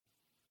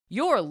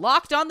You're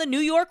Locked on the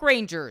New York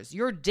Rangers,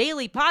 your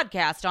daily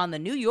podcast on the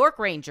New York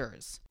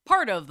Rangers.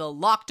 Part of the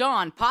Locked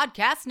On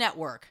Podcast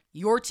Network,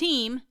 your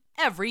team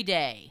every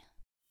day.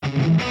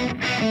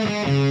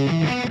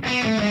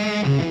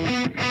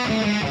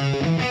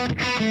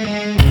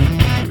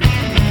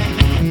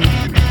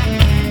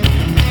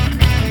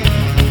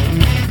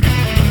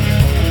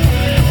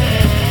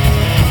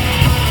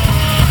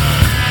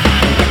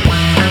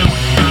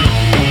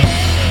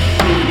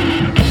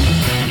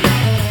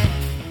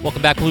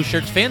 Welcome back, Blue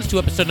Shirts fans, to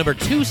episode number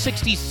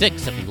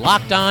 266 of the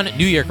Locked On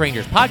New York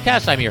Rangers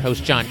podcast. I'm your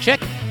host, John Chick.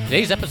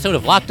 Today's episode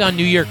of Locked On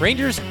New York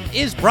Rangers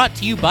is brought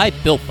to you by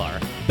Built Bar.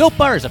 Built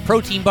Bar is a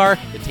protein bar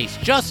that tastes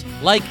just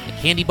like a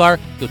candy bar.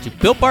 Go to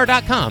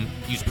BuiltBar.com,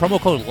 use promo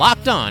code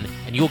LOCKEDON,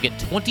 and you will get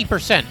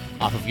 20%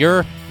 off of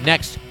your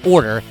next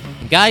order.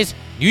 And guys,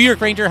 New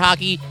York Ranger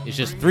hockey is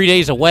just 3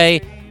 days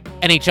away.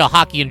 NHL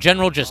hockey in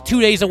general, just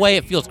 2 days away.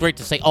 It feels great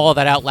to say all of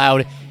that out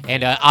loud.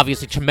 And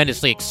obviously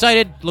tremendously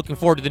excited. Looking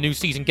forward to the new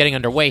season getting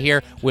underway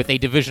here with a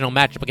divisional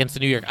matchup against the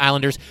New York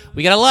Islanders.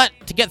 We got a lot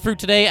to get through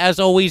today. As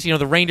always,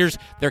 the Rangers,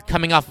 they're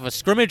coming off of a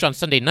scrimmage on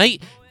Sunday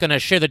night. Going to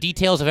share the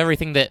details of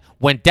everything that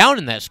went down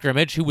in that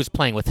scrimmage, who was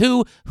playing with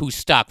whose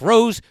stock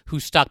rose,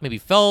 whose stock maybe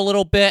fell a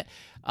little bit.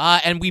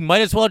 And we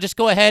might as well just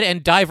go ahead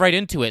and dive right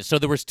into it. So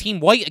there was Team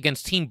White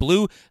against Team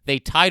Blue. They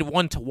tied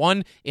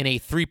 1-1 in a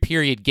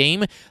 3-period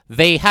game.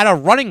 They had a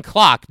running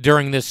clock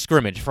during this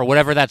scrimmage, for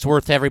whatever that's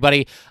worth to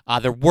everybody.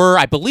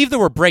 I believe there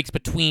were breaks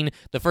between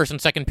the first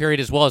and second period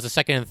as well as the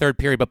second and third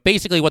period. But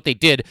basically what they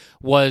did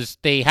was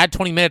they had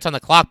 20 minutes on the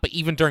clock, but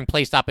even during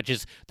play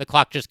stoppages, the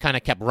clock just kind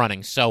of kept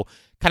running. So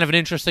kind of an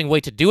interesting way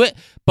to do it,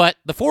 but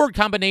the forward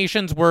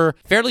combinations were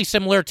fairly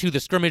similar to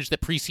the scrimmage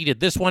that preceded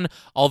this one,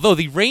 although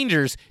the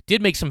Rangers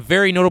did make some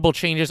very notable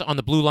changes on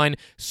the blue line,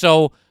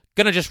 so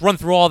gonna just run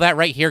through all that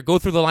right here, go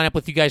through the lineup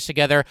with you guys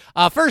together.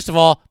 First of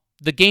all,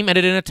 the game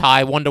ended in a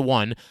tie,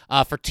 1-1.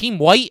 For Team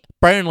White,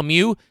 Brian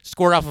Lemieux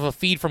scored off of a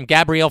feed from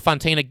Gabriel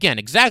Fontaine. Again,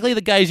 exactly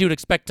the guys you would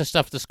expect to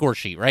stuff the score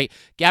sheet, right?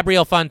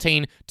 Gabriel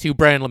Fontaine to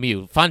Brian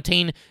Lemieux.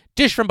 Fontaine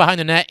dish from behind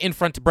the net in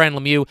front to Brian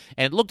Lemieux,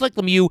 and it looked like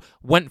Lemieux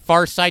went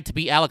far side to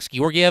beat Alex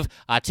Georgiev.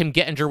 Tim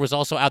Gettinger was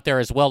also out there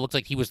as well. Looked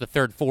like he was the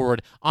third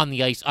forward on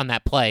the ice on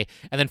that play.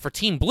 And then for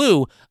Team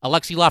Blue,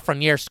 Alexis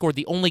Lafreniere scored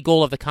the only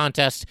goal of the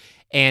contest,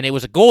 and it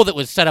was a goal that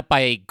was set up by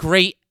a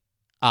great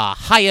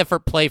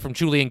high-effort play from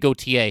Julien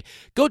Gauthier.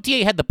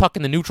 Gauthier had the puck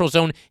in the neutral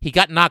zone. He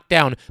got knocked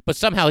down, but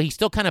somehow he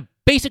still kind of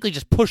basically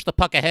just pushed the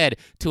puck ahead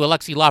to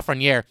Alexis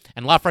Lafreniere,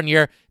 and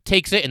Lafreniere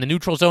takes it in the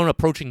neutral zone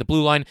approaching the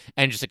blue line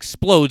and just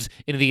explodes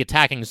into the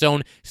attacking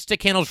zone.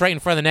 Stick handles right in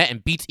front of the net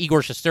and beats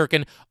Igor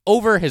Shesterkin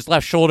over his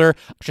left shoulder.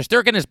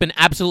 Shesterkin has been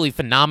absolutely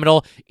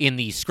phenomenal in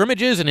these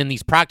scrimmages and in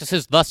these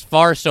practices thus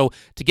far, so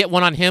to get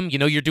one on him,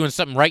 you're doing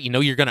something right.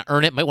 You're going to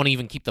earn it. Might want to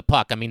even keep the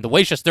puck. I mean, the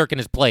way Shesterkin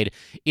has played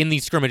in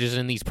these scrimmages and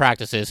in these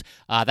practices,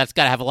 that's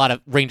got to have a lot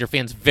of Ranger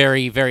fans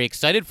very, very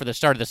excited for the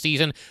start of the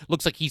season.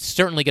 Looks like he's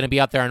certainly going to be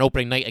out there on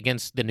opening night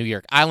against the New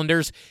York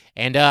Islanders,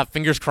 and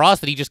fingers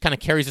crossed that he just kind of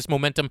carries this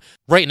momentum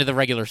right into the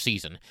regular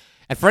season.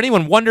 And for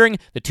anyone wondering,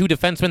 the two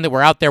defensemen that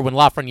were out there when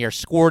Lafreniere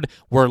scored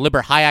were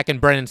Liber Hayek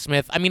and Brendan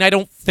Smith. I mean, I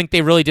don't think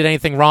they really did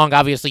anything wrong.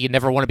 Obviously, you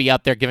never want to be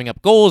out there giving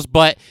up goals,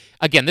 but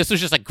again, this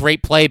was just a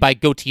great play by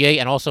Gauthier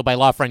and also by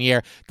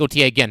Lafreniere.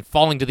 Gauthier, again,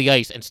 falling to the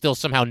ice and still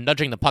somehow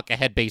nudging the puck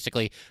ahead,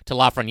 basically, to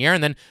Lafreniere.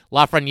 And then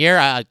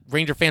Lafreniere,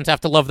 Ranger fans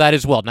have to love that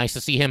as well. Nice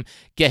to see him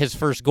get his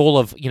first goal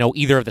of,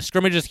 either of the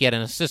scrimmages. He had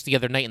an assist the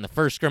other night in the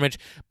first scrimmage,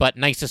 but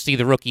nice to see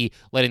the rookie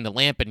lighting the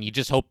lamp, and you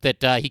just hope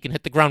that he can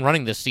hit the ground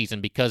running this season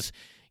because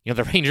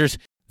the Rangers,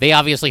 they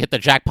obviously hit the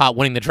jackpot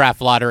winning the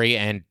draft lottery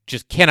and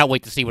just cannot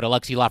wait to see what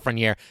Alexis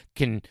Lafreniere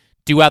can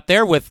do out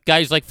there with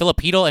guys like Philip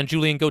Hedl and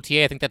Julien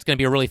Gauthier. I think that's going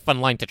to be a really fun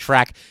line to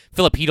track.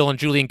 Philip Hedl and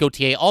Julien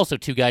Gauthier, also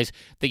two guys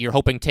that you're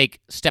hoping take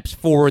steps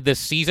forward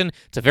this season.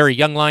 It's a very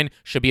young line,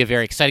 should be a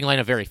very exciting line,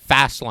 a very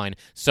fast line.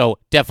 So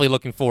definitely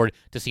looking forward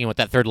to seeing what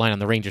that third line on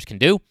the Rangers can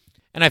do.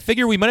 And I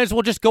figure we might as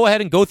well just go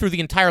ahead and go through the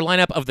entire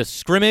lineup of the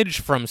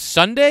scrimmage from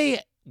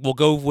Sunday. We'll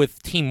go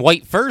with Team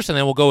White first, and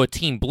then we'll go with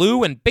Team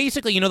Blue. And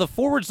basically, the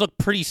forwards look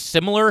pretty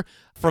similar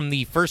from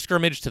the first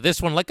scrimmage to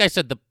this one. Like I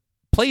said, the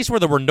place where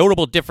there were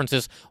notable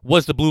differences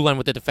was the blue line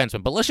with the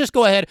defensemen. But let's just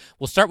go ahead.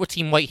 We'll start with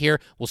Team White here.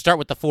 We'll start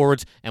with the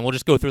forwards, and we'll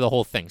just go through the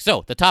whole thing.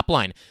 So, the top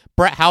line,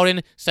 Brett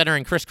Howden,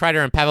 centering Chris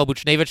Kreider and Pavel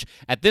Buchnevich.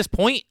 At this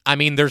point, I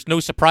mean, there's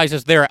no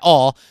surprises there at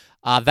all.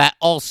 That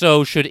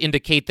also should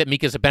indicate that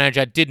Mika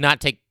Zibanejad did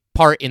not take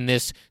part in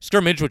this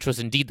scrimmage, which was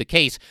indeed the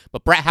case,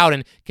 but Brett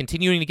Howden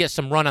continuing to get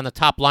some run on the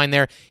top line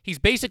there. He's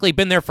basically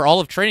been there for all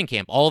of training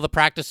camp, all of the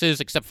practices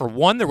except for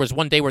one. There was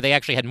one day where they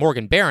actually had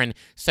Morgan Barron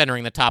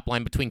centering the top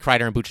line between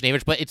Kreider and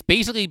Buchnevich, but it's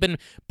basically been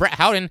Brett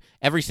Howden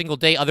every single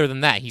day other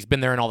than that. He's been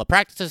there in all the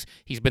practices,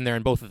 he's been there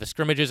in both of the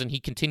scrimmages, and he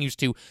continues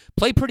to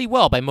play pretty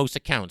well by most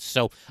accounts.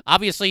 So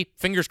obviously,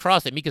 fingers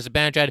crossed that Mika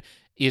Zibanejad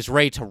is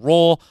ready to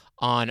roll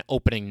on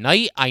opening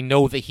night. I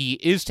know that he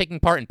is taking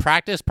part in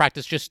practice.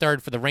 Practice just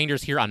started for the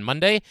Rangers here on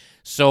Monday,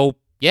 so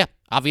yeah,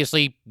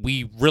 obviously,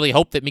 we really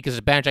hope that Mika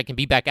Zibanejad can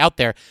be back out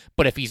there.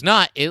 But if he's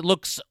not, it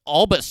looks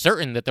all but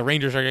certain that the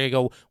Rangers are going to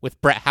go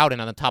with Brett Howden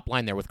on the top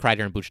line there with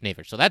Kreider and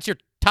Buchnevich. So that's your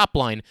top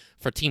line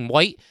for Team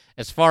White.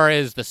 As far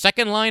as the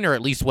second line, or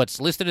at least what's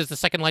listed as the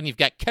second line, you've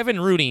got Kevin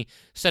Rooney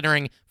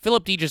centering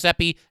Philip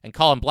DiGiuseppe and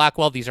Colin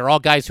Blackwell. These are all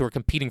guys who are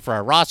competing for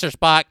a roster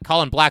spot.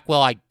 Colin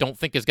Blackwell, I don't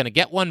think is going to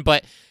get one,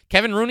 but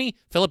Kevin Rooney,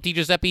 Philip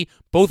DiGiuseppe,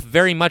 both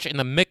very much in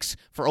the mix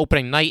for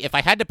opening night. If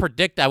I had to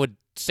predict, I would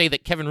say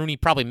that Kevin Rooney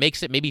probably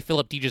makes it. Maybe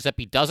Philip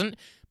DiGiuseppe doesn't,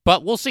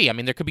 but we'll see. I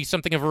mean, there could be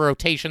something of a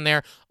rotation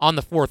there on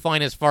the fourth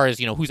line as far as,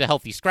 who's a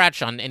healthy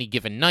scratch on any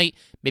given night.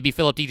 Maybe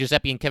Philip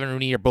DiGiuseppe and Kevin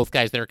Rooney are both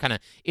guys that are kind of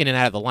in and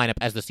out of the lineup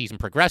as the season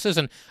progresses,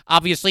 and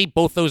obviously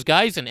both those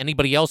guys and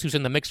anybody else who's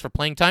in the mix for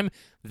playing time,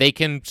 they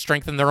can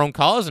strengthen their own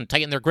cause and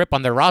tighten their grip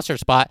on their roster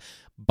spot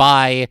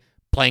by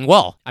playing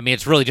well. I mean,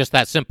 it's really just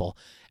that simple.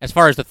 As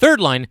far as the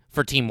third line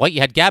for Team White, you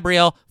had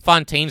Gabriel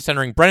Fontaine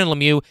centering Brennan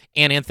Lemieux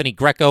and Anthony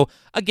Greco.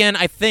 Again,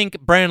 I think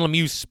Brennan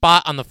Lemieux's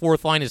spot on the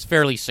fourth line is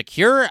fairly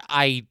secure.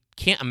 I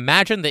can't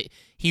imagine that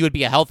he would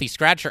be a healthy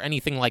scratch or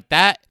anything like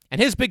that.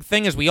 And his big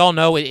thing, as we all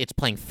know, it's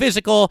playing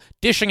physical,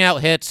 dishing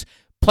out hits,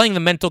 playing the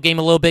mental game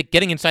a little bit,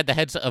 getting inside the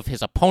heads of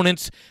his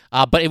opponents.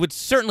 But it would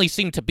certainly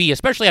seem to be,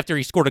 especially after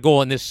he scored a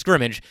goal in this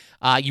scrimmage,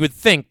 you would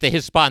think that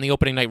his spot in the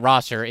opening night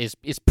roster is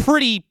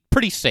pretty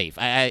safe.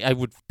 I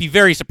would be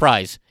very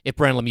surprised if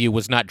Brennan Lemieux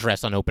was not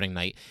dressed on opening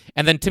night.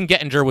 And then Tim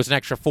Gettinger was an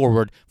extra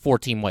forward for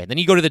Team White. Then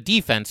you go to the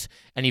defense,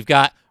 and you've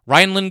got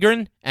Ryan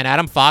Lindgren and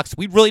Adam Fox.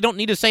 We really don't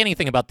need to say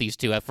anything about these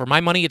two. For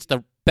my money, it's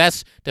the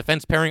best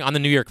defense pairing on the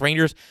New York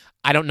Rangers.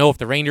 I don't know if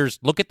the Rangers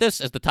look at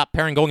this as the top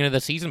pairing going into the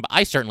season, but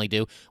I certainly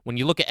do. When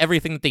you look at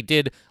everything that they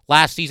did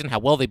last season, how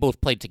well they both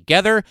played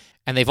together,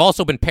 and they've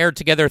also been paired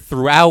together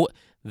throughout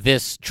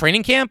this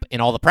training camp, in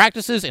all the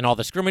practices, in all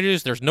the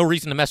scrimmages. There's no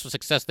reason to mess with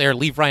success there.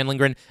 Leave Ryan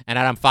Lindgren and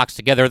Adam Fox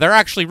together. They're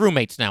actually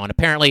roommates now, and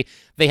apparently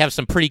they have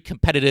some pretty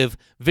competitive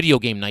video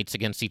game nights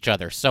against each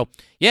other. So,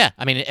 yeah,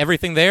 I mean,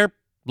 everything there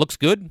looks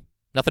good.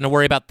 Nothing to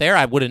worry about there,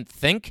 I wouldn't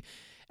think.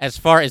 As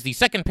far as the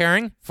second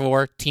pairing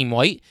for Team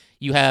White,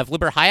 you have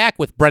Liber Hajek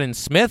with Brennan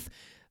Smith.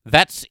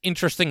 That's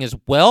interesting as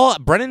well.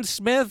 Brennan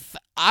Smith,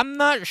 I'm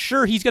not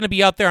sure he's going to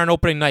be out there on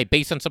opening night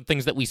based on some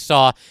things that we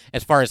saw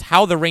as far as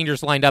how the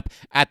Rangers lined up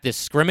at this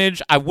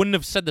scrimmage. I wouldn't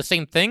have said the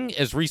same thing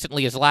as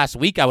recently as last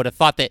week. I would have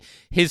thought that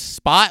his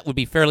spot would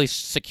be fairly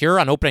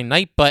secure on opening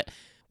night, but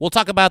we'll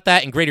talk about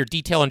that in greater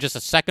detail in just a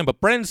second. But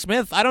Brennan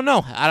Smith, I don't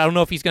know. I don't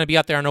know if he's going to be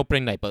out there on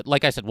opening night. But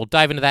like I said, we'll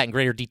dive into that in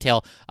greater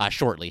detail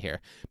shortly here.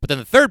 But then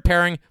the third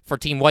pairing for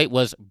Team White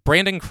was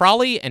Brandon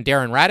Crawley and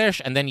Darren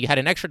Radish. And then you had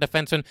an extra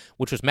defenseman,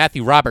 which was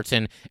Matthew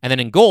Robertson. And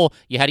then in goal,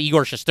 you had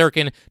Igor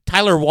Shesterkin.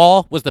 Tyler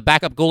Wall was the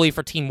backup goalie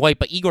for Team White,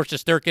 but Igor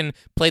Shesterkin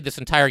played this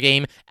entire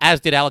game, as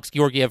did Alex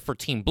Georgiev for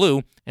Team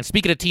Blue. And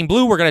speaking of Team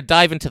Blue, we're going to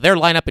dive into their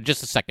lineup in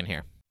just a second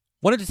here.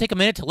 Wanted to take a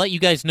minute to let you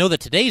guys know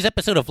that today's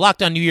episode of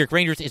Locked On New York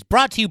Rangers is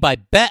brought to you by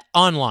Bet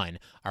Online.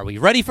 Are we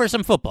ready for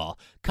some football?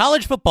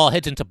 College football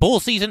heads into bowl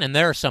season, and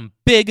there are some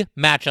big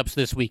matchups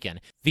this weekend.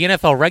 The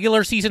NFL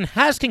regular season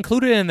has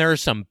concluded, and there are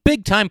some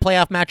big-time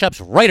playoff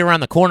matchups right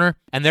around the corner,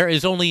 and there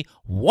is only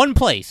one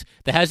place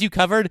that has you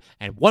covered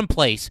and one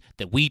place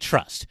that we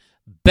trust: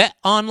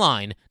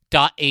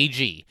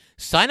 BetOnline.ag.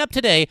 Sign up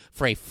today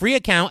for a free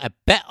account at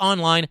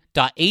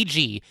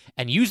betonline.ag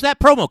and use that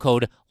promo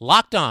code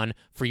LOCKEDON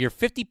for your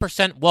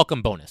 50%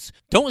 welcome bonus.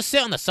 Don't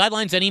sit on the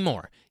sidelines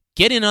anymore.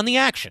 Get in on the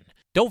action.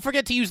 Don't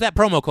forget to use that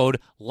promo code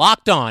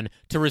LOCKEDON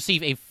to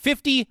receive a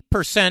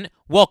 50%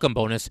 welcome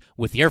bonus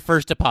with your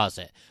first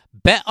deposit.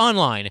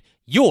 BetOnline,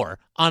 your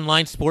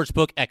online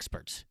sportsbook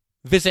experts.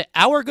 Visit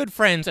our good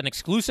friends and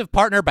exclusive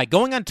partner by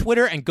going on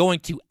Twitter and going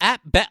to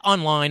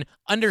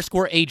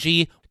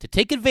 @betonline_AG to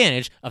take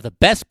advantage of the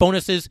best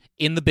bonuses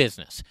in the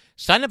business.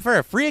 Sign up for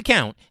a free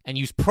account and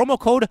use promo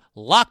code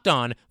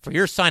LOCKEDON for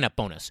your sign-up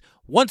bonus.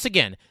 Once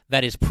again,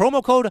 that is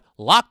promo code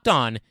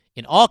LOCKEDON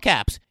in all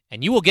caps,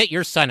 and you will get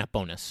your sign-up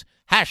bonus.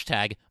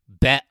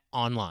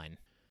 #BetOnline.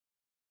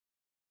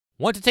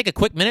 Want to take a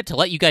quick minute to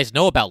let you guys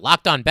know about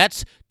Locked On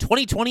Bets?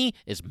 2020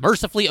 is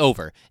mercifully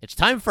over. It's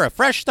time for a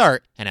fresh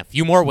start and a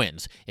few more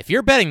wins. If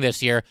you're betting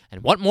this year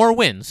and want more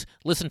wins,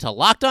 listen to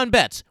Locked On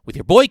Bets with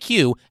your boy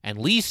Q and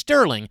Lee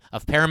Sterling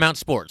of Paramount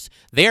Sports.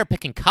 They are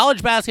picking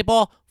college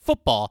basketball,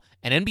 football,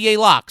 and NBA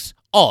locks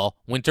all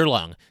winter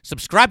long.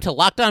 Subscribe to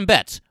Locked On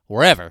Bets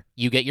wherever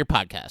you get your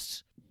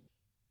podcasts.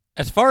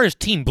 As far as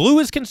Team Blue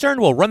is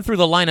concerned, we'll run through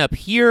the lineup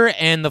here,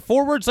 and the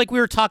forwards, like we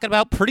were talking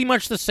about, pretty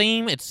much the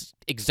same. It's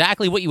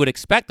exactly what you would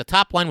expect. The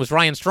top line was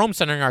Ryan Strome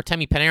centering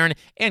Artemi Panarin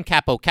and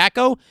Capo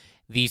Kakko.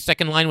 The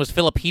second line was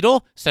Philip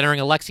Hedl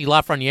centering Alexis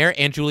Lafreniere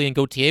and Julien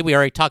Gauthier. We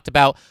already talked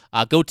about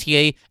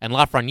Gauthier and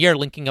Lafreniere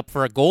linking up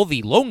for a goal,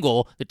 the lone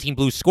goal that Team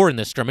Blue scored in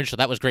this scrimmage, so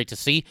that was great to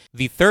see.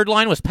 The third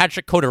line was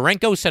Patrick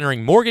Kodorenko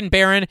centering Morgan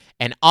Barron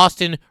and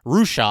Austin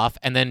Rushoff,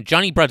 and then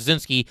Johnny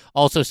Brodzinski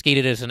also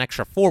skated as an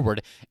extra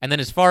forward. And then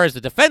as far as the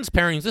defense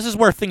pairings, this is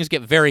where things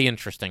get very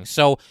interesting.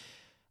 So,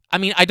 I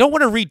mean, I don't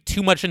want to read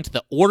too much into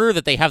the order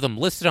that they have them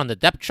listed on the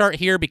depth chart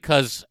here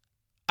because,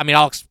 I mean,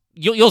 I'll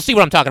you'll see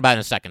what I'm talking about in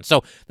a second.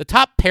 So the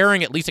top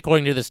pairing, at least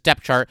according to this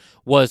depth chart,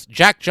 was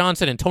Jack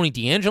Johnson and Tony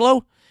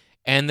DeAngelo.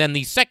 And then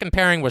the second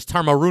pairing was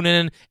Tarmo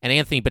Ruunanen and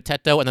Anthony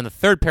Bitetto. And then the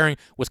third pairing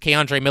was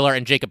Keandre Miller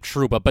and Jacob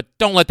Trouba. But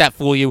don't let that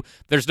fool you.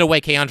 There's no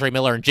way Keandre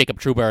Miller and Jacob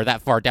Trouba are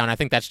that far down. I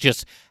think that's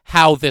just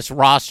how this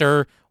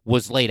roster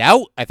was laid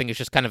out. I think it's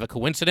just kind of a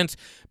coincidence.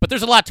 But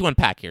there's a lot to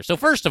unpack here. So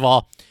first of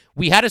all,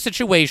 we had a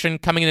situation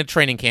coming into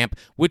training camp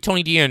with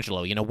Tony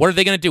DeAngelo. You know, what are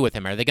they going to do with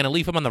him? Are they going to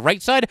leave him on the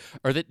right side,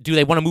 or do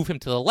they want to move him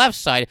to the left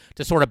side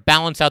to sort of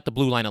balance out the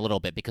blue line a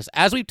little bit? Because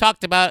as we've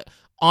talked about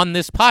on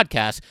this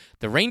podcast,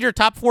 the Ranger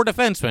top 4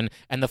 defensemen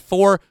and the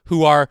 4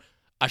 who are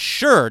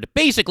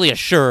basically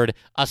assured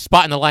a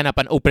spot in the lineup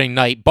on opening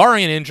night,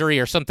 barring an injury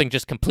or something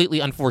just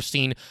completely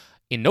unforeseen,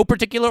 in no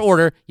particular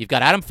order, you've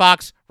got Adam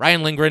Fox,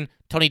 Ryan Lindgren,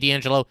 Tony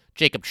DeAngelo,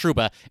 Jacob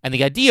Trouba. And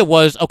the idea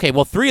was, okay,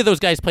 well, 3 of those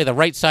guys play the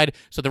right side,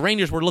 so the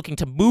Rangers were looking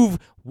to move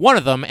one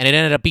of them, and it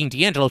ended up being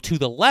DeAngelo, to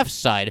the left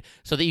side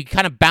so that you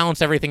kind of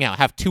balance everything out,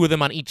 have 2 of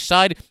them on each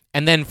side.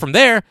 And then from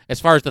there,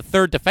 as far as the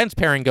third defense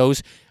pairing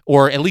goes,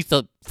 or at least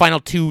the final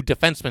 2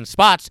 defenseman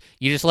spots,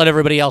 you just let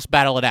everybody else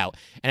battle it out.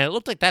 And it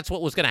looked like that's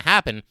what was going to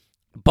happen,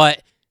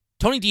 but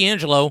Tony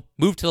DeAngelo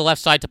moved to the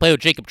left side to play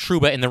with Jacob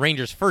Trouba in the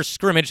Rangers' first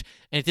scrimmage,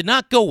 and it did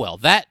not go well.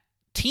 That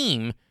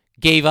team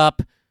gave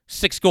up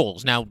 6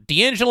 goals. Now,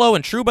 DeAngelo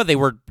and Trouba, they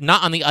were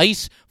not on the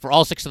ice for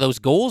all 6 of those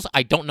goals.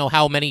 I don't know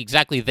how many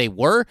exactly they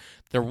were.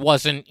 There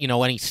wasn't,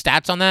 any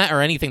stats on that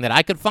or anything that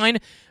I could find.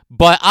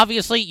 But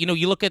obviously,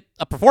 you look at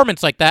a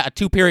performance like that, a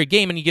 2-period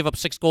game, and you give up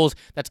 6 goals,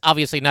 that's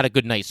obviously not a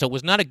good night. So it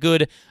was not a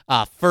good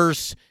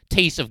first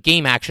taste of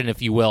game action,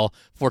 if you will,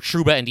 for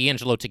Trouba and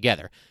DeAngelo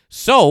together.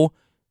 So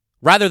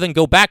rather than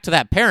go back to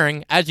that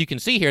pairing, as you can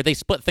see here, they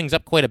split things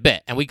up quite a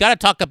bit. And we got to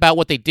talk about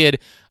what they did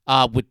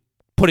with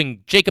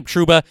putting Jacob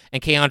Trouba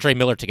and Keandre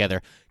Miller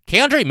together.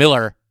 Keandre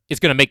Miller is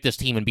going to make this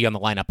team and be on the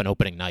lineup on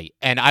opening night.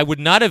 And I would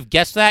not have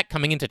guessed that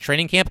coming into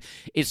training camp.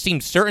 It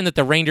seemed certain that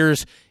the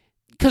Rangers,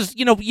 because,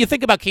 you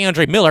think about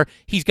Keandre Miller,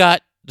 he's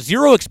got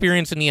 0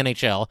 experience in the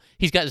NHL.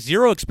 He's got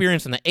 0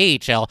 experience in the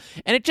AHL.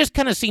 And it just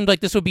kind of seemed like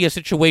this would be a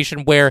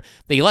situation where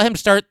they let him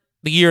start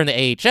the year in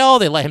the AHL.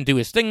 They let him do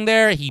his thing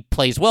there. He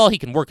plays well. He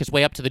can work his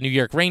way up to the New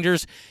York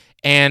Rangers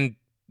and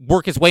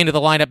work his way into the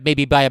lineup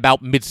maybe by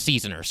about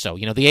mid-season or so.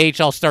 The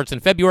AHL starts in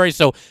February,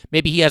 so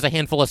maybe he has a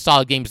handful of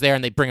solid games there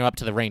and they bring him up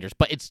to the Rangers.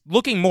 But it's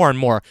looking more and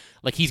more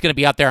like he's going to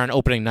be out there on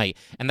opening night.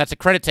 And that's a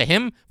credit to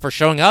him for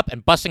showing up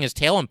and busting his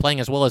tail and playing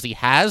as well as he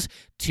has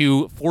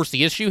to force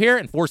the issue here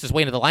and force his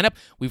way into the lineup.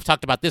 We've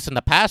talked about this in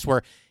the past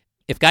where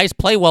if guys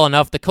play well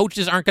enough, the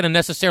coaches aren't going to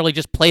necessarily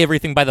just play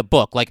everything by the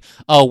book. Like,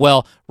 oh,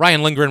 well,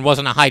 Ryan Lindgren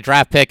wasn't a high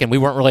draft pick, and we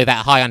weren't really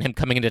that high on him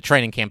coming into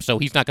training camp, so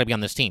he's not going to be on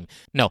this team.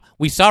 No,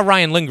 we saw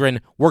Ryan Lindgren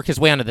work his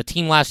way onto the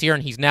team last year,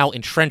 and he's now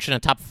entrenched in a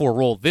top 4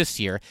 role this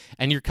year.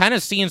 And you're kind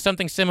of seeing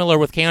something similar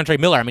with Keandre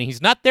Miller. I mean,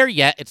 he's not there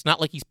yet. It's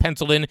not like he's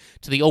penciled in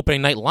to the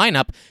opening night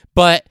lineup,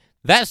 but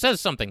that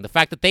says something. The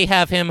fact that they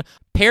have him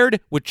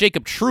paired with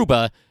Jacob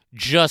Trouba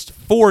just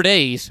 4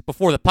 days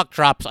before the puck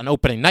drops on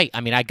opening night.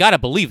 I mean, I gotta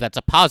believe that's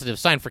a positive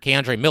sign for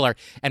Keandre Miller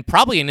and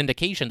probably an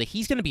indication that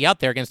he's going to be out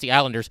there against the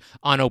Islanders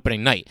on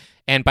opening night.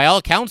 And by all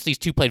accounts, these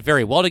two played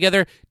very well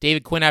together.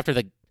 David Quinn, after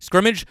the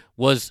scrimmage,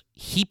 was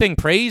heaping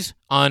praise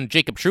on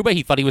Jacob Trouba.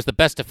 He thought he was the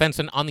best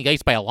defenseman on the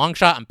ice by a long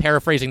shot. I'm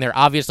paraphrasing there,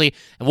 obviously,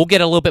 and we'll get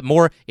a little bit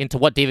more into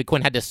what David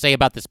Quinn had to say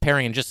about this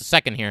pairing in just a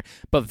second here.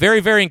 But very,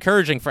 very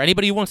encouraging for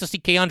anybody who wants to see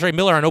Keandre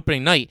Miller on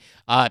opening night.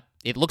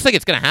 It looks like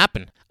it's going to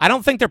happen. I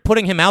don't think they're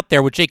putting him out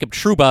there with Jacob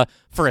Trouba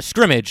for a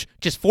scrimmage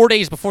just 4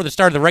 days before the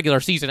start of the regular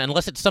season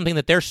unless it's something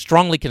that they're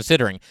strongly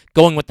considering,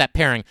 going with that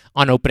pairing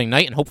on opening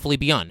night and hopefully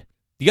beyond.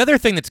 The other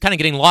thing that's kind of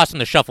getting lost in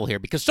the shuffle here,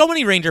 because so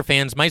many Ranger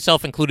fans,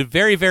 myself included,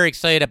 very, very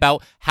excited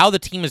about how the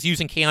team is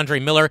using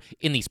Keandre Miller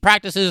in these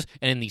practices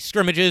and in these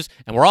scrimmages,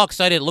 and we're all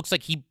excited. It looks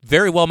like he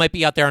very well might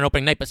be out there on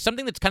opening night, but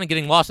something that's kind of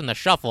getting lost in the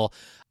shuffle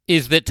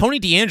is that Tony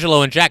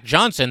DeAngelo and Jack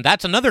Johnson,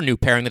 that's another new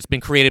pairing that's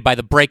been created by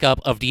the breakup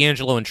of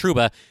DeAngelo and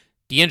Trouba.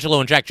 DeAngelo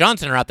and Jack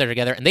Johnson are out there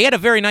together, and they had a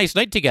very nice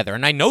night together,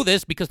 and I know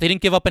this because they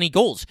didn't give up any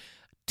goals.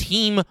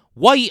 Team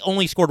White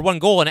only scored 1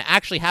 goal, and it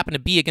actually happened to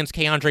be against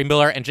Keandre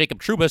Miller and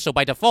Jacob Trouba, so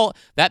by default,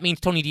 that means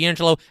Tony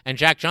DeAngelo and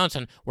Jack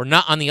Johnson were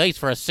not on the ice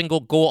for a single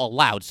goal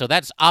allowed, so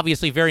that's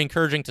obviously very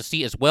encouraging to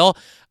see as well.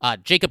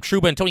 Jacob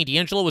Trouba and Tony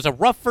DeAngelo was a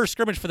rough first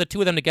scrimmage for the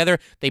two of them together.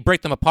 They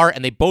break them apart,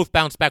 and they both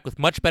bounce back with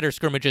much better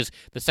scrimmages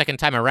the second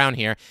time around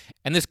here,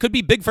 and this could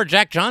be big for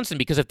Jack Johnson,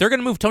 because if they're going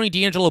to move Tony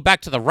DeAngelo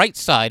back to the right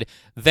side,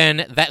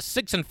 then that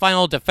 6th and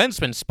final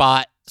defenseman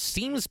spot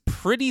seems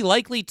pretty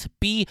likely to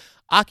be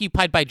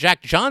occupied by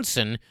Jack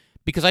Johnson,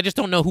 because I just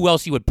don't know who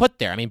else you would put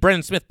there. I mean,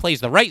 Brendan Smith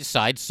plays the right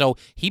side, so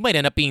he might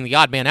end up being the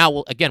odd man out.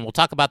 Well, again, we'll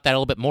talk about that a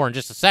little bit more in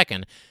just a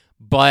second.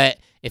 But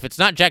if it's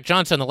not Jack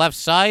Johnson on the left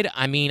side,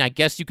 I mean, I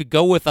guess you could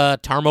go with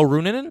Tarmo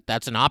Ruunanen.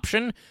 That's an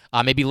option.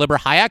 Maybe Liber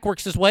Hayek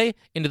works his way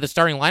into the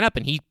starting lineup,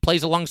 and he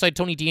plays alongside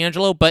Tony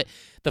DeAngelo. But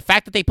the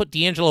fact that they put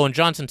DeAngelo and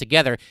Johnson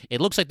together,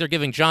 it looks like they're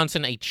giving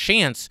Johnson a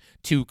chance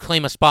to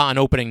claim a spot on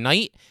opening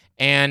night.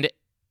 And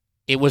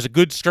it was a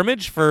good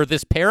scrimmage for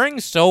this pairing,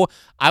 so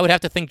I would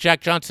have to think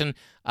Jack Johnson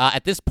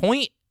at this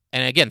point.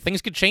 And again,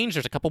 things could change.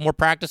 There's a couple more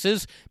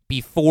practices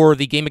before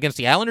the game against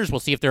the Islanders. We'll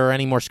see if there are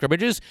any more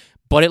scrimmages.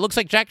 But it looks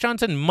like Jack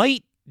Johnson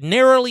might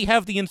narrowly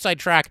have the inside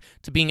track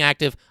to being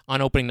active on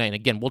opening night. And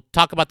again, we'll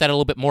talk about that a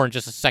little bit more in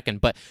just a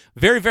second. But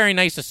very, very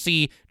nice to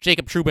see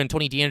Jacob Trouba and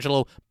Tony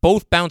DeAngelo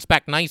both bounce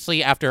back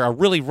nicely after a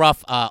really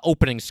rough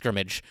opening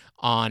scrimmage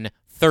on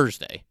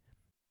Thursday.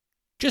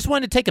 Just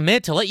wanted to take a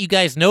minute to let you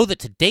guys know that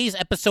today's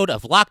episode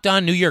of Locked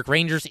On New York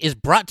Rangers is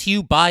brought to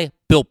you by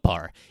Built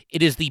Bar.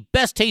 It is the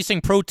best tasting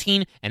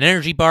protein and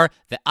energy bar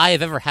that I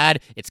have ever had.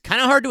 It's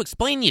kind of hard to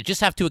explain. You just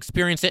have to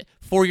experience it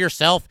for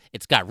yourself.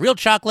 It's got real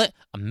chocolate,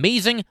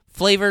 amazing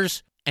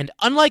flavors, and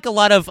unlike a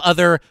lot of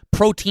other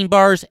protein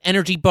bars,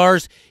 energy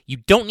bars, you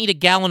don't need a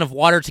gallon of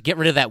water to get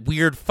rid of that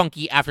weird,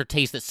 funky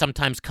aftertaste that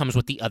sometimes comes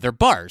with the other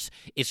bars.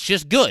 It's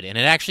just good, and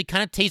it actually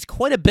kind of tastes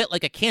quite a bit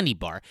like a candy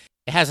bar.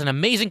 It has an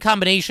amazing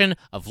combination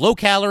of low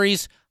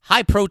calories,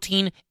 high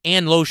protein,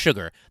 and low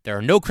sugar. There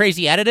are no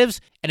crazy additives,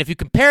 and if you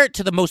compare it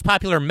to the most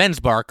popular men's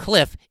bar,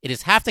 Cliff, it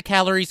is half the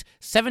calories,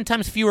 7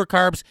 times fewer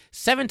carbs,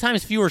 7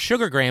 times fewer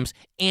sugar grams,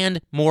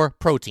 and more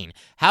protein.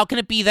 How can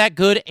it be that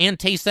good and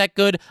taste that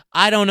good?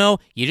 I don't know.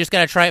 You just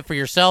got to try it for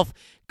yourself.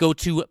 Go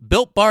to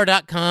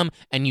BuiltBar.com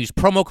and use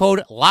promo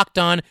code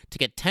LOCKEDON to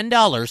get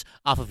 $10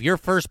 off of your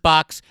first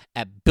box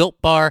at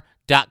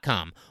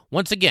BuiltBar.com.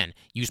 Once again,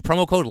 use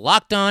promo code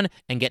LOCKEDON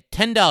and get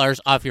 $10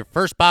 off your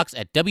first box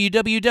at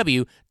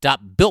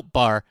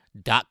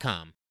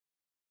www.builtbar.com.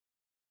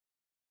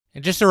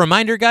 And just a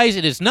reminder, guys,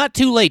 it is not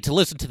too late to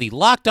listen to the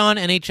Locked On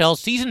NHL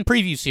season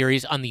preview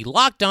series on the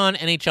Locked On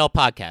NHL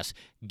podcast.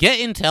 Get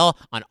intel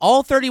on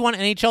all 31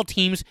 NHL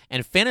teams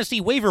and fantasy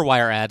waiver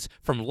wire ads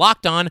from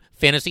Locked On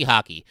Fantasy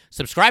Hockey.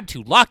 Subscribe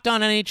to Locked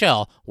On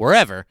NHL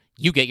wherever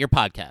you get your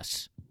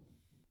podcasts.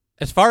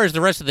 As far as the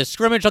rest of this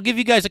scrimmage, I'll give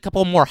you guys a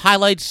couple more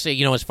highlights,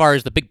 as far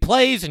as the big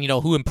plays and,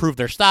 who improved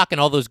their stock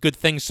and all those good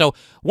things. So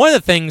one of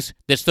the things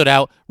that stood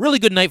out, really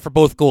good night for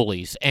both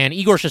goalies. And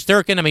Igor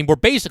Shesterkin, we're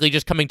basically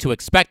just coming to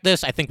expect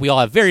this. I think we all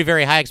have very,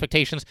 very high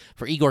expectations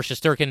for Igor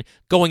Shesterkin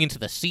going into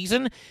the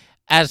season.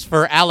 As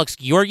for Alex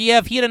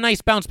Georgiev, he had a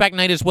nice bounce-back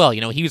night as well.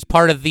 He was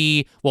part of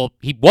he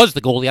was the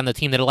goalie on the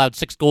team that allowed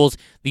 6 goals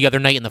the other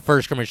night in the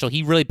first scrimmage, so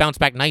he really bounced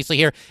back nicely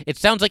here. It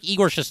sounds like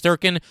Igor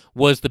Shesterkin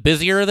was the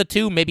busier of the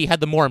two, maybe had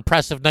the more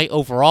impressive night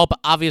overall,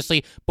 but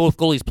obviously both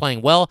goalies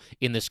playing well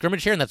in this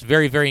scrimmage here, and that's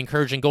very, very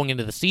encouraging going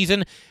into the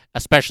season,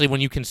 especially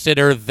when you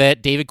consider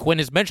that David Quinn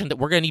has mentioned that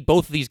we're going to need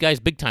both of these guys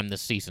big time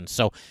this season.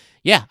 So,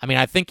 yeah,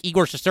 I think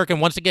Igor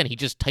Shesterkin, once again, he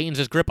just tightens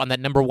his grip on that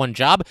number one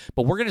job,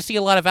 but we're going to see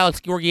a lot of Alex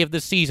Georgiev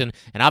this season,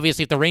 and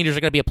obviously if the Rangers are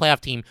going to be a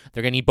playoff team,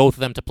 they're going to need both of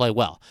them to play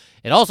well.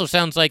 It also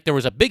sounds like there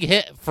was a big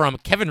hit from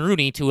Kevin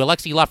Rooney to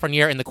Alexis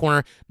Lafreniere in the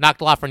corner,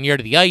 knocked Lafreniere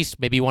to the ice,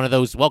 maybe one of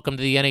those welcome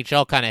to the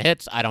NHL kind of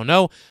hits, I don't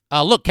know.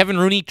 Look, Kevin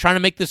Rooney trying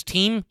to make this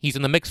team, he's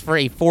in the mix for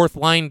a fourth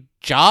line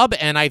job,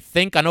 and I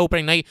think on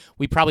opening night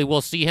we probably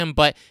will see him,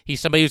 but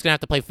he's somebody who's going to have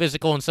to play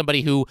physical and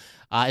somebody who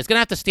is going to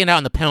have to stand out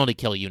in the penalty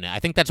kill unit. I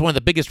think that's one of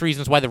the biggest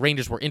reasons why the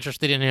Rangers were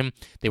interested in him.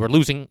 They were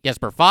losing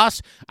Jesper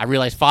Foss. I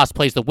realize Foss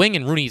plays the wing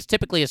and Rooney is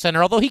typically a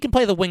center, although he can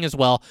play the wing as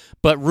well,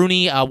 but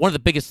Rooney, one of the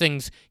biggest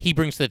things he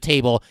brings to the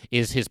table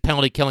is his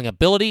penalty killing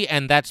ability,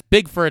 and that's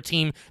big for a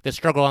team that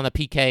struggled on the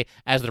PK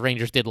as the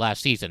Rangers did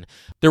last season.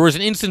 There was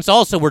an instance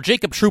also where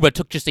Jacob Trouba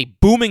took just a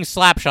booming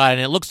slap shot,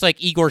 and it looks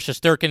like Igor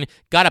Shesterkin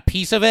got a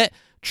piece of it.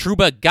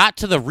 Trouba got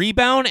to the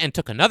rebound and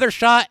took another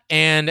shot,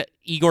 and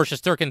Igor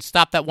Shesterkin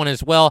stopped that one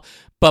as well.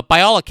 But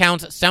by all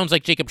accounts, it sounds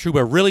like Jacob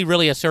Trouba really,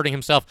 really asserting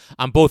himself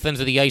on both ends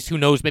of the ice. Who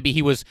knows, maybe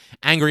he was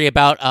angry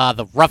about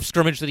the rough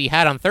scrimmage that he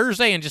had on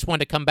Thursday and just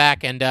wanted to come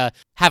back and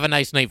have a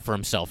nice night for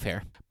himself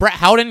here. Brett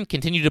Howden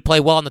continued to play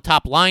well on the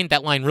top line.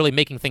 That line really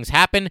making things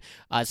happen.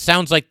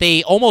 Sounds like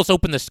they almost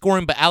opened the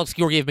scoring, but Alex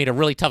Georgiev made a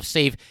really tough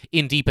save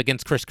in deep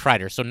against Chris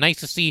Kreider. So nice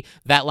to see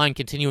that line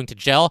continuing to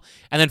gel.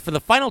 And then for the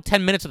final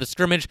 10 minutes of the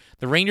scrimmage,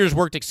 the Rangers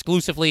worked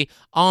exclusively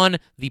on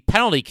the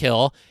penalty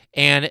kill.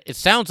 And it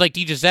sounds like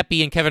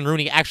DiGiuseppe and Kevin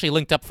Rooney actually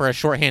linked up for a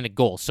shorthanded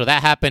goal. So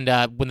that happened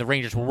when the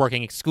Rangers were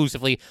working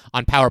exclusively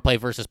on power play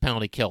versus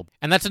penalty kill.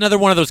 And that's another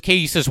one of those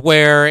cases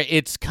where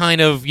it's kind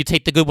of you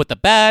take the good with the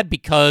bad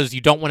because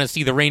you don't want to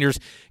see the Rangers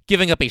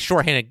giving up a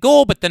shorthanded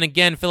goal. But then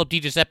again, Philip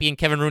DiGiuseppe and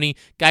Kevin Rooney,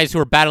 guys who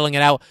are battling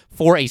it out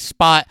for a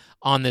spot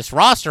on this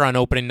roster on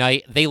opening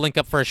night, they link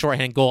up for a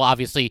shorthanded goal,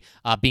 obviously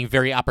being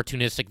very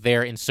opportunistic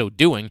there in so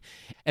doing.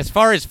 As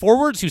far as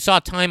forwards who saw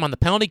time on the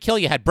penalty kill,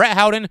 you had Brett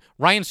Howden,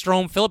 Ryan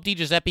Strome, Philip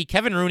DiGiuseppe,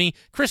 Kevin Rooney,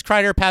 Chris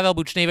Kreider, Pavel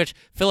Buchnevich,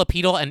 Filip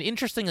Chytil, and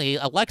interestingly,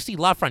 Alexis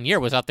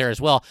Lafreniere was out there as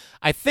well.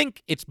 I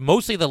think it's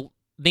mostly the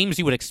names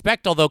you would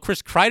expect, although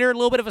Chris Kreider, a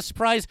little bit of a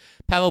surprise,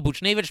 Pavel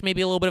Buchnevich,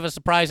 maybe a little bit of a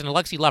surprise, and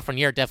Alexis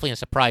Lafreniere, definitely a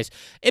surprise.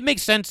 It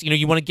makes sense.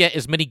 You want to get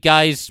as many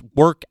guys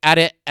work at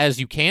it as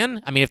you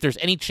can. If there's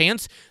any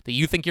chance that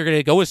you think you're going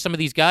to go with some of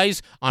these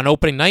guys on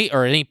opening night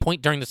or at any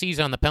point during the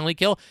season on the penalty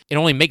kill, it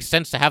only makes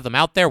sense to have them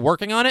out there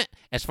working on it.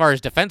 As far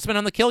as defensemen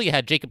on the kill, you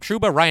had Jacob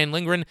Trouba, Ryan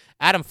Lindgren,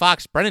 Adam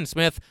Fox, Brendan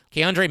Smith,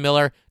 Keandre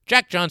Miller,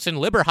 Jack Johnson,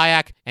 Liber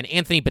Hayek, and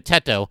Anthony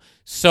Bitetto.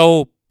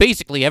 So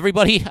basically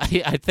everybody,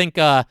 I think,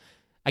 I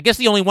guess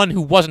the only one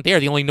who wasn't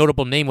there, the only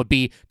notable name would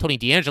be Tony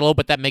DeAngelo,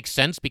 but that makes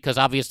sense because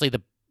obviously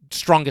the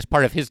strongest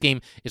part of his game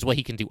is what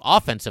he can do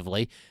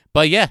offensively.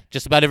 But yeah,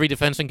 just about every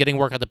defenseman getting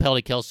work on the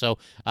penalty kill, so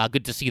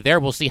good to see there.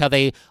 We'll see how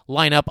they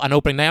line up on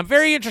opening night. I'm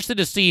very interested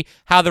to see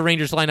how the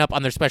Rangers line up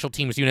on their special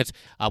teams units.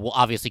 We'll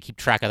obviously keep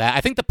track of that. I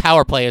think the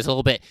power play is a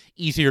little bit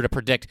easier to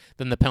predict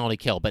than the penalty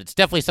kill, but it's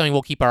definitely something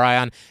we'll keep our eye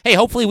on. Hey,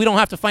 hopefully we don't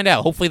have to find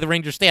out. Hopefully the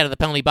Rangers stay out of the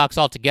penalty box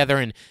altogether,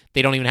 and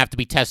they don't even have to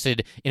be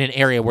tested in an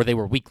area where they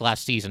were weak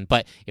last season.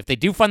 But if they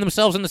do find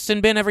themselves in the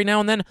sin bin every now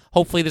and then,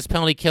 hopefully this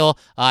penalty kill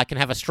can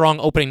have a strong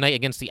opening night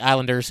against the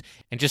Islanders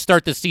and just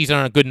start this season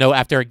on a good note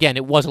after, again,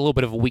 it was a little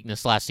bit of a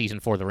weakness last season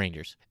for the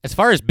Rangers. As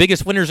far as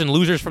biggest winners and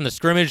losers from the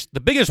scrimmage, the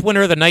biggest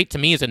winner of the night to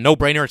me is a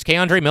no-brainer. It's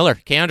K'Andre Miller.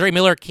 K'Andre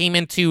Miller came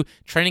into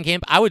training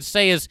camp, I would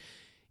say is,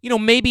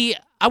 maybe,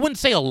 I wouldn't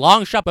say a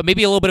long shot, but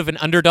maybe a little bit of an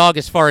underdog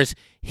as far as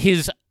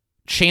his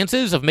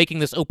chances of making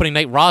this opening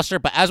night roster.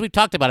 But as we've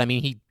talked about, I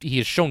mean, he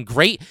has shown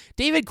great.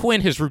 David Quinn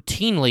has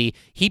routinely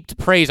heaped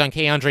praise on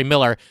K'Andre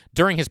Miller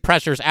during his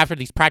pressers after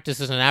these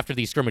practices and after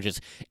these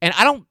scrimmages. And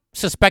I don't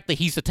suspect that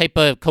he's the type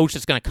of coach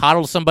that's going to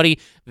coddle somebody,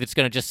 that's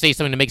going to just say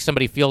something to make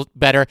somebody feel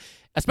better,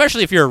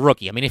 especially if you're a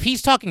rookie. I mean, if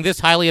he's talking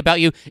this highly about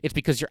you, it's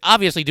because you're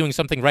obviously doing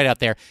something right out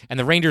there. And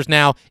the Rangers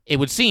now, it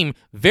would seem,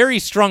 very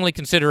strongly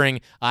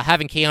considering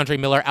having K'Andre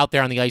Miller out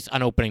there on the ice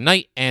on opening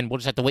night, and we'll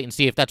just have to wait and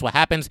see if that's what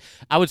happens.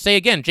 I would say,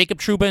 again, Jacob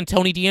Trouba and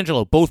Tony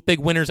DeAngelo, both big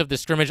winners of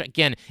this scrimmage.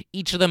 Again,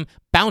 each of them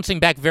bouncing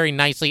back very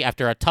nicely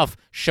after a tough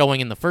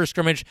showing in the first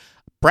scrimmage.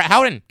 Brett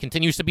Howden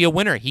continues to be a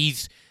winner.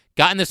 He's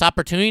gotten this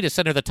opportunity to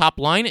center the top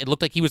line. It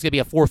looked like he was going to be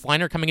a fourth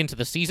liner coming into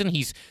the season.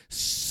 He's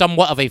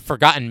somewhat of a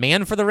forgotten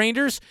man for the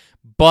Rangers,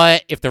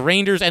 but if the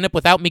Rangers end up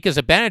without Mika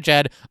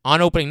Zibanejad on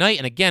opening night,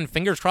 and again,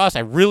 fingers crossed, I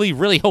really,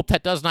 really hope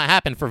that does not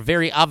happen for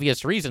very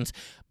obvious reasons,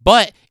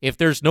 but if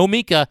there's no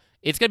Mika,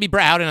 it's going to be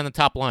Brett Howden on the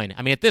top line.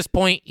 I mean, at this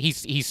point,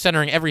 he's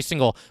centering every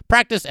single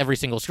practice, every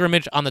single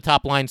scrimmage on the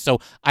top line, so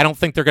I don't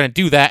think they're going to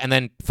do that and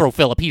then throw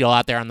Filipino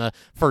out there on the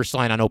first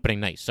line on opening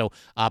night. So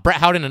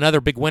Brett Howden,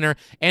 another big winner,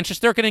 and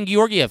Shesterkin and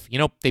Georgiev,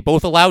 they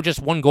both allow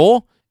just one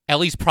goal, at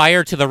least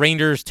prior to the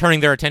Rangers turning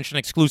their attention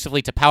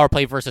exclusively to power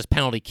play versus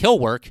penalty kill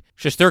work.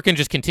 Shesterkin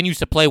just continues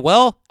to play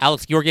well.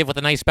 Alex Georgiev with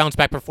a nice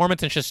bounce-back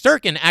performance, and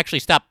Shesterkin actually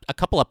stopped a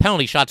couple of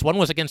penalty shots. One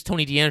was against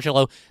Tony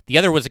DeAngelo. The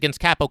other was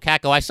against Kaapo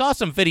Kakko. I saw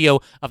some video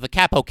of the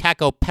Kaapo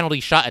Kakko penalty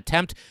shot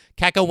attempt.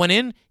 Kakko went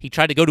in. He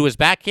tried to go to his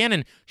backhand,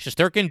 and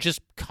Shesterkin just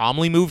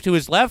calmly moved to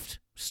his left,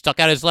 stuck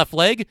out his left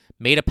leg,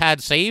 made a pad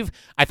save.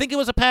 I think it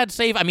was a pad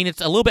save. I mean,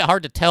 it's a little bit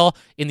hard to tell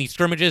in these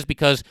scrimmages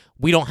because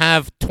we don't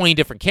have 20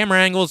 different camera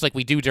angles like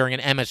we do during an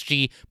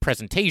MSG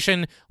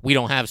presentation. We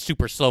don't have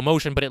super slow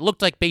motion, but it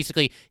looked like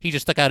basically he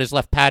just stuck out his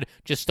left pad,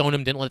 just stoned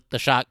him, didn't let the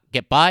shot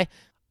get by.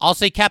 I'll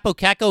say Kaapo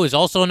Kakko is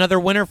also another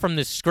winner from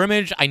this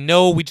scrimmage. I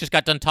know we just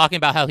got done talking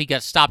about how he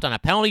got stopped on a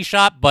penalty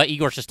shot, but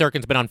Igor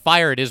Shesterkin's been on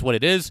fire. It is what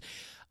it is.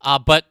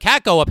 But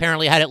Kakko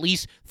apparently had at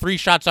least 3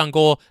 shots on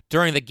goal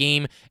during the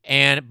game,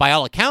 and by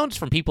all accounts,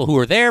 from people who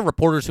were there,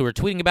 reporters who were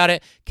tweeting about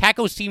it,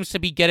 Kakko seems to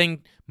be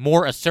getting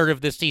more assertive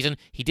this season.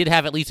 He did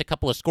have at least a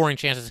couple of scoring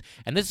chances,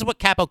 and this is what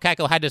Kaapo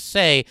Kakko had to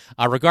say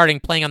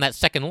regarding playing on that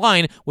second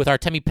line with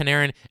Artemi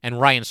Panarin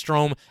and Ryan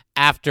Strome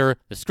after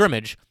the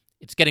scrimmage.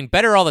 It's getting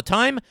better all the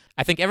time.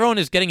 I think everyone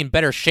is getting in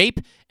better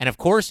shape, and of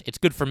course, it's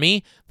good for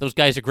me. Those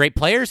guys are great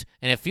players,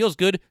 and it feels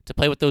good to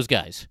play with those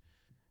guys.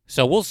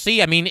 So we'll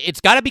see. I mean,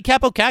 it's got to be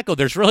Kaapo Kakko.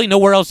 There's really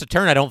nowhere else to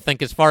turn, I don't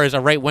think, as far as a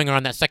right winger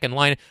on that second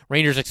line.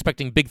 Rangers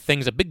expecting big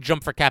things, a big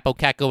jump for Kaapo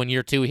Kakko in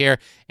year 2 here,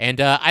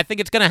 and I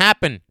think it's going to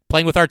happen.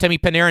 Playing with Artemi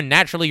Panarin,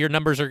 naturally your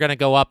numbers are going to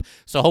go up.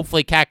 So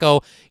hopefully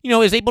Kakko,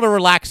 is able to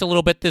relax a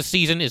little bit this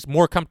season, is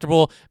more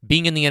comfortable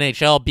being in the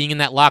NHL, being in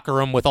that locker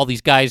room with all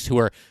these guys who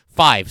are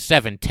 5,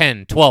 7,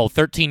 10, 12,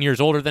 13 years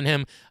older than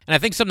him. And I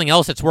think something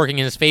else that's working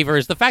in his favor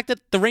is the fact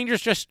that the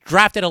Rangers just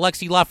drafted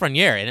Alexis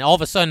Lafreniere, and all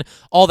of a sudden,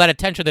 all that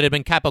attention that had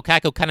been Kaapo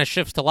Kakko kind of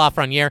shifts to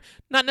Lafreniere.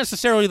 Not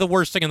necessarily the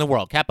worst thing in the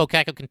world. Kaapo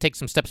Kakko can take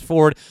some steps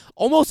forward,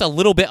 almost a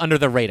little bit under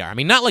the radar. I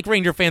mean, not like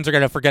Ranger fans are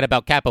going to forget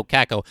about Kaapo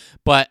Kakko,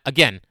 but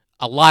again,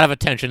 a lot of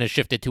attention has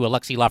shifted to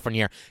Alexis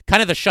Lafreniere,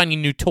 kind of the shiny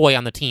new toy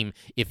on the team,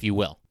 if you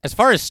will. As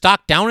far as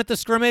stock down at the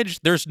scrimmage,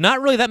 there's not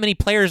really that many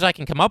players I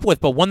can come up with,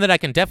 but one that I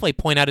can definitely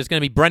point out is going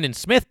to be Brendan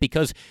Smith,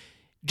 because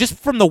just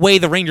from the way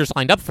the Rangers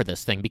lined up for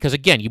this thing, because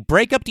again, you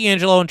break up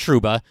DeAngelo and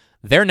Trouba,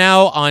 they're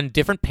now on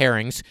different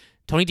pairings.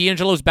 Tony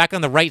DeAngelo's back on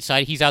the right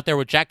side. He's out there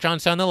with Jack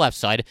Johnson on the left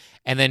side.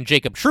 And then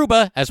Jacob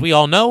Trouba, as we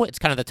all know, it's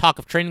kind of the talk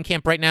of training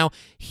camp right now.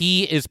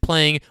 He is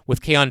playing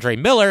with K'Andre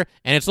Miller,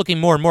 and it's looking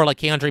more and more like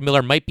K'Andre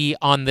Miller might be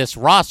on this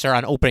roster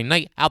on opening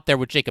night out there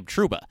with Jacob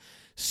Trouba.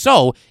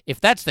 So, if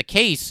that's the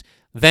case,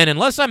 then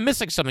unless I'm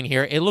missing something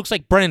here, it looks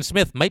like Brendan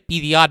Smith might be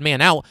the odd man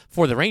out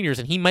for the Rangers,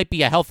 and he might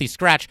be a healthy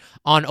scratch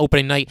on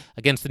opening night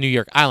against the New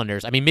York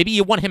Islanders. I mean, maybe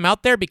you want him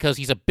out there because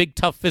he's a big,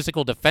 tough,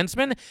 physical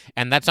defenseman,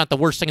 and that's not the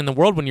worst thing in the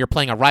world when you're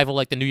playing a rival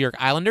like the New York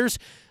Islanders,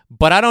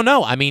 but I don't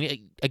know. I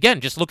mean,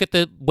 again, just look at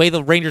the way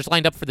the Rangers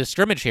lined up for this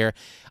scrimmage here.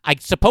 I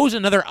suppose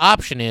another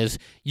option is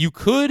you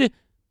could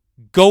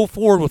go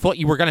forward with what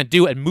you were going to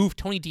do and move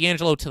Tony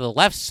DeAngelo to the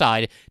left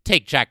side,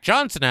 take Jack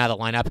Johnson out of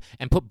the lineup,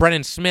 and put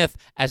Brennan Smith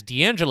as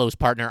DeAngelo's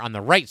partner on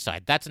the right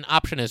side. That's an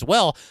option as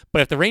well,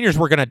 but if the Rangers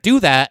were going to do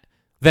that,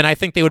 then I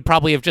think they would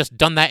probably have just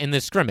done that in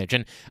this scrimmage.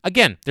 And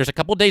again, there's a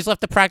couple days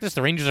left to practice.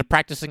 The Rangers are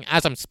practicing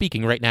as I'm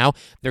speaking right now.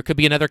 There could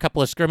be another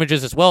couple of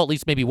scrimmages as well, at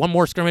least maybe one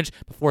more scrimmage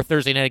before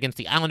Thursday night against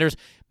the Islanders.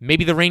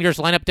 Maybe the Rangers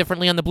line up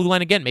differently on the blue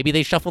line again. Maybe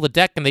they shuffle the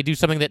deck and they do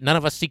something that none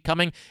of us see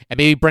coming, and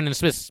maybe Brendan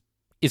Smith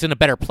is in a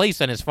better place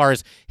than as far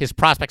as his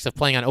prospects of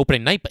playing on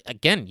opening night. But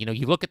again,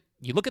 you look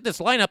at this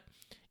lineup,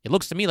 it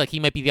looks to me like he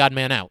might be the odd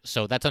man out.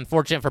 So that's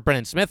unfortunate for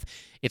Brendan Smith.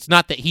 It's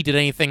not that he did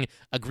anything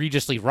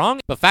egregiously wrong,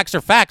 but facts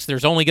are facts.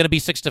 There's only going to be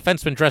 6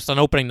 defensemen dressed on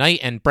opening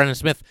night, and Brendan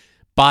Smith,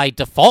 by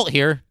default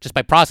here, just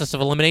by process of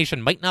elimination,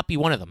 might not be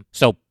one of them.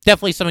 So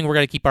definitely something we're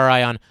going to keep our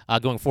eye on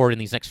going forward in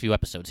these next few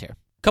episodes here.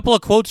 Couple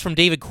of quotes from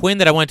David Quinn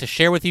that I wanted to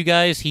share with you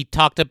guys. He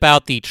talked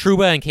about the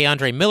Trouba and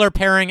K'Andre Miller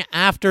pairing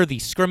after the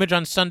scrimmage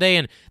on Sunday,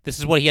 and this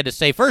is what he had to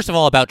say. First of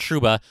all, about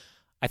Trouba,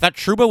 I thought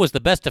Trouba was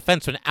the best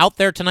defenseman out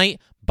there tonight.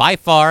 By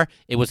far,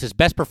 it was his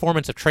best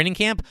performance of training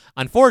camp.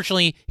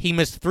 Unfortunately, he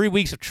missed 3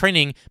 weeks of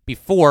training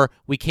before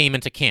we came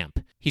into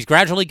camp. He's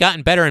gradually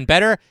gotten better and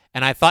better,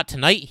 and I thought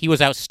tonight he was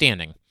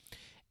outstanding.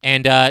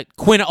 And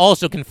Quinn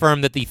also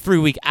confirmed that the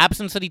 3-week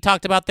absence that he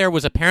talked about there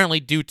was apparently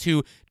due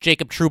to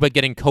Jacob Trouba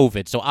getting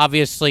COVID. So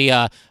obviously,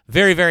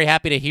 very, very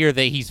happy to hear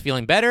that he's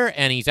feeling better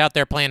and he's out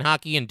there playing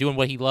hockey and doing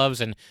what he loves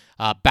and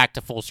back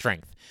to full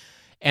strength.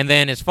 And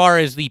then as far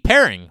as the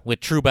pairing with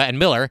Trouba and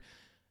Miller,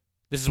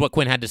 this is what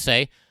Quinn had to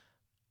say.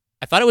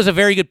 I thought it was a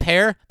very good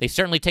pair. They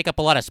certainly take up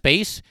a lot of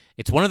space.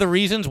 It's one of the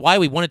reasons why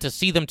we wanted to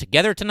see them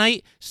together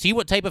tonight, see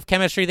what type of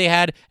chemistry they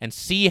had, and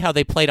see how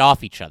they played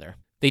off each other.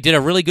 They did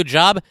a really good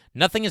job.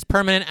 Nothing is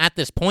permanent at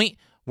this point.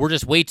 We're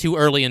just way too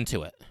early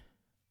into it.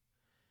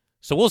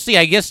 So we'll see.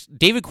 I guess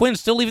David Quinn's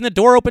still leaving the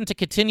door open to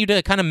continue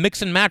to kind of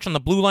mix and match on the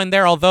blue line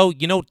there, although,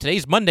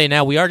 today's Monday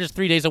now. We are just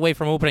 3 days away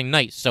from opening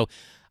night. So,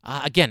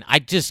 again, I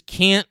just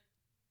can't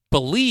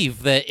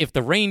believe that if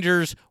the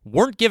Rangers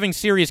weren't giving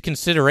serious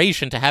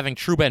consideration to having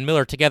Trouba and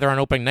Miller together on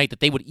opening night, that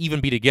they would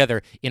even be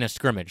together in a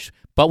scrimmage.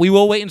 But we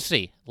will wait and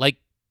see. Like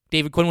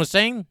David Quinn was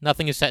saying,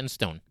 nothing is set in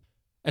stone.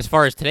 As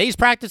far as today's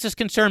practice is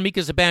concerned, Mika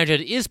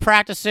Zibanejad is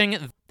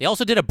practicing. They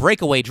also did a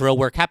breakaway drill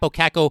where Kaapo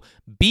Kakko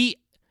beat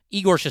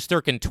Igor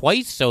Shesterkin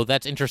twice, so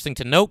that's interesting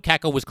to note.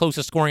 Kakko was close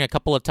to scoring a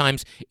couple of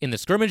times in the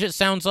scrimmage, it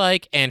sounds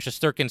like, and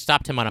Shesterkin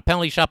stopped him on a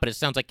penalty shot, but it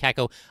sounds like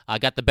Kakko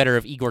got the better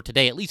of Igor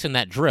today, at least in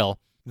that drill.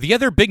 The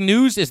other big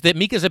news is that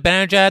Mika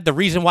Zibanejad, the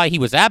reason why he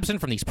was absent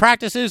from these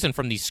practices and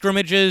from these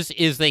scrimmages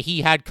is that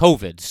he had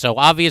COVID. So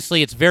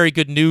obviously it's very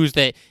good news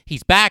that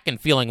he's back and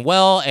feeling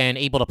well and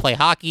able to play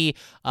hockey.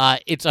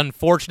 It's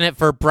unfortunate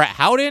for Brett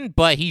Howden,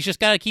 but he's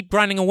just got to keep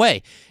grinding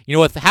away.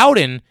 With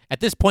Howden, at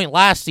this point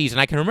last season,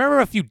 I can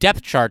remember a few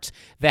depth charts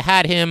that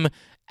had him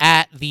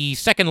at the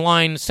second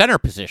line center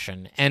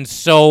position. And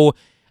so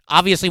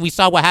obviously, we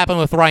saw what happened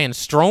with Ryan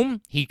Strome.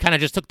 He kind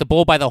of just took the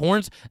bull by the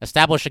horns,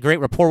 established a great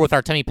rapport with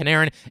Artemi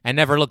Panarin, and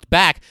never looked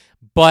back.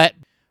 But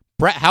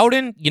Brett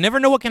Howden, you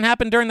never know what can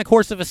happen during the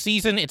course of a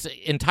season. It's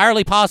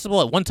entirely possible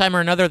at one time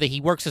or another that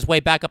he works his way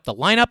back up the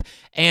lineup.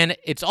 And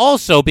it's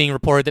also being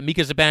reported that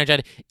Mika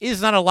Zibanejad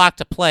is not a lock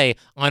to play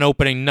on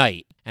opening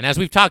night. And as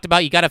we've talked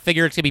about, you got to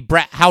figure it's going to be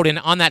Brett Howden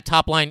on that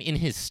top line in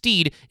his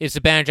stead if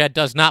Zibanejad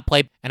does not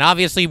play. And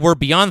obviously, we're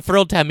beyond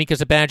thrilled to have Mika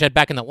Zibanejad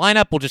back in the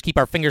lineup. We'll just keep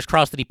our fingers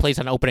crossed that he plays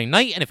on opening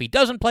night. And if he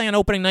doesn't play on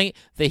opening night,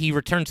 that he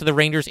returns to the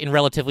Rangers in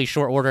relatively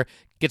short order,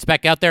 gets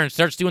back out there and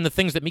starts doing the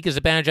things that Mika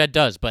Zibanejad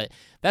does. But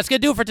that's going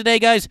to do it for today,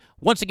 guys.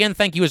 Once again,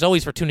 thank you as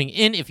always for tuning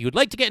in. If you would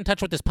like to get in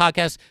touch with this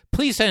podcast,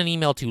 please send an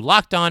email to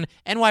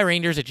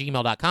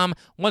lockedonnyrangers@gmail.com.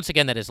 Once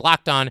again, that is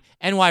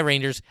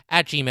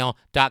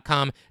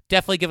lockedonnyrangers@gmail.com.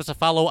 Definitely give us a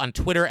follow on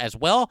Twitter as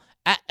well,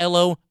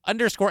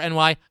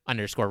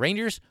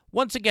 @LO_NY_Rangers.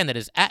 Once again, that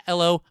is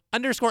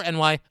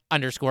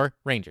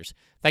 @LO_NY_Rangers.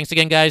 Thanks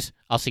again, guys.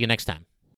 I'll see you next time.